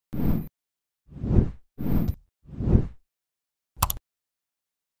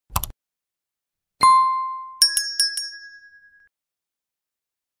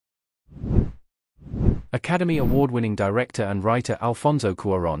Academy Award-winning director and writer Alfonso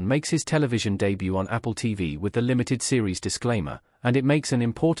Cuarón makes his television debut on Apple TV with the limited series Disclaimer, and it makes an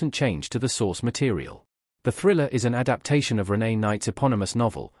important change to the source material. The thriller is an adaptation of Renee Knight's eponymous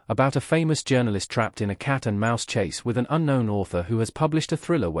novel, about a famous journalist trapped in a cat-and-mouse chase with an unknown author who has published a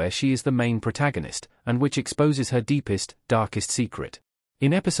thriller where she is the main protagonist, and which exposes her deepest, darkest secret.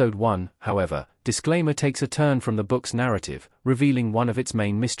 In Episode 1, however, Disclaimer takes a turn from the book's narrative, revealing one of its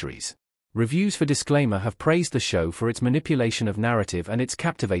main mysteries. Reviews for Disclaimer have praised the show for its manipulation of narrative and its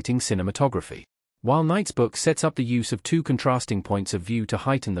captivating cinematography. While Knight's book sets up the use of two contrasting points of view to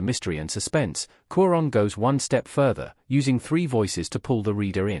heighten the mystery and suspense, Cuarón goes one step further, using three voices to pull the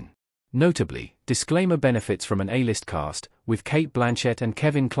reader in. Notably, Disclaimer benefits from an A-list cast, with Cate Blanchett and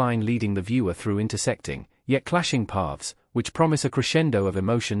Kevin Kline leading the viewer through intersecting, yet clashing paths, which promise a crescendo of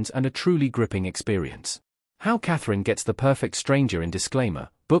emotions and a truly gripping experience. How Catherine gets the perfect stranger in Disclaimer,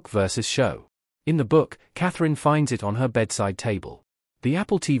 book versus show. In the book, Catherine finds it on her bedside table. The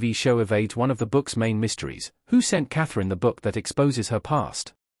Apple TV show evades one of the book's main mysteries: who sent Catherine the book that exposes her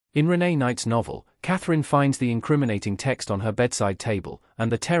past? In Renee Knight's novel, Catherine finds the incriminating text on her bedside table,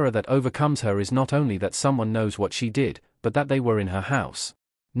 and the terror that overcomes her is not only that someone knows what she did, but that they were in her house.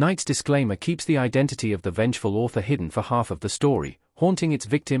 Knight's Disclaimer keeps the identity of the vengeful author hidden for half of the story, haunting its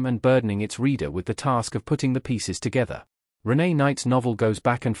victim and burdening its reader with the task of putting the pieces together. Renee Knight's novel goes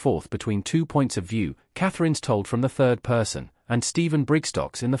back and forth between two points of view, Catherine's told from the third person, and Stephen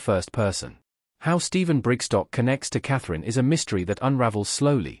Brigstock's in the first person. How Stephen Brigstock connects to Catherine is a mystery that unravels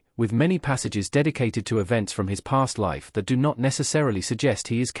slowly, with many passages dedicated to events from his past life that do not necessarily suggest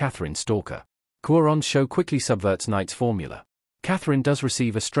he is Catherine's stalker. Cuarón's show quickly subverts Knight's formula. Catherine does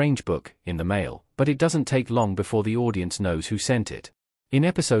receive a strange book, in the mail, but it doesn't take long before the audience knows who sent it. In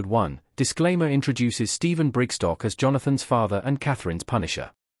Episode 1, Disclaimer introduces Stephen Brigstock as Jonathan's father and Catherine's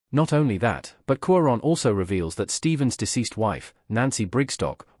punisher. Not only that, but Cuarón also reveals that Stephen's deceased wife, Nancy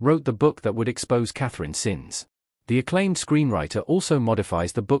Brigstock, wrote the book that would expose Catherine's sins. The acclaimed screenwriter also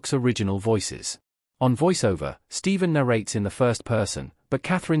modifies the book's original voices. On voiceover, Stephen narrates in the first person, but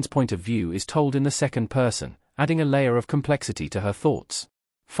Catherine's point of view is told in the second person, adding a layer of complexity to her thoughts.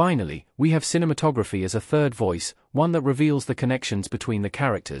 Finally, we have cinematography as a third voice, one that reveals the connections between the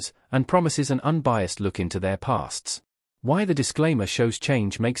characters, and promises an unbiased look into their pasts. Why the Disclaimer show's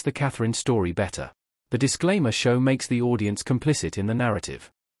change makes the Catherine story better. The Disclaimer show makes the audience complicit in the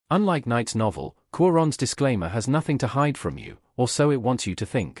narrative. Unlike Knight's novel, Cuarón's Disclaimer has nothing to hide from you, or so it wants you to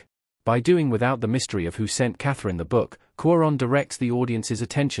think. By doing without the mystery of who sent Catherine the book, Cuarón directs the audience's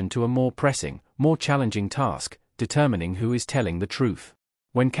attention to a more pressing, more challenging task: determining who is telling the truth.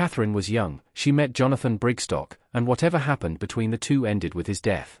 When Catherine was young, she met Jonathan Brigstock, and whatever happened between the two ended with his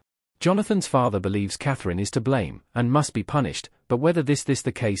death. Jonathan's father believes Catherine is to blame, and must be punished, but whether this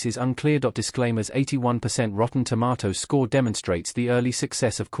the case is unclear. Disclaimer's 81% Rotten Tomatoes score demonstrates the early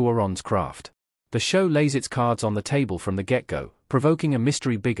success of Cuarón's craft. The show lays its cards on the table from the get-go, provoking a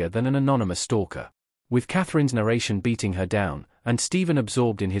mystery bigger than an anonymous stalker. With Catherine's narration beating her down, and Stephen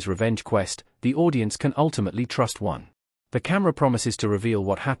absorbed in his revenge quest, the audience can ultimately trust one. The camera promises to reveal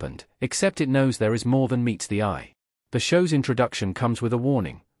what happened, except it knows there is more than meets the eye. The show's introduction comes with a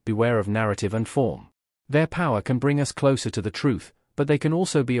warning: beware of narrative and form. Their power can bring us closer to the truth, but they can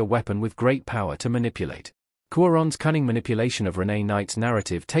also be a weapon with great power to manipulate. Cuarón's cunning manipulation of Renee Knight's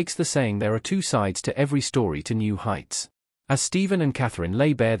narrative takes the saying "there are two sides to every story" to new heights. As Stephen and Catherine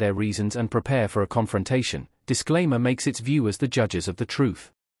lay bare their reasons and prepare for a confrontation, Disclaimer makes its viewers the judges of the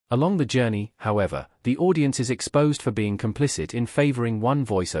truth. Along the journey, however, the audience is exposed for being complicit in favoring one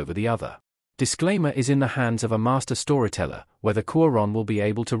voice over the other. Disclaimer is in the hands of a master storyteller. Whether Cuarón will be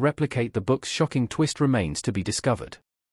able to replicate the book's shocking twist remains to be discovered.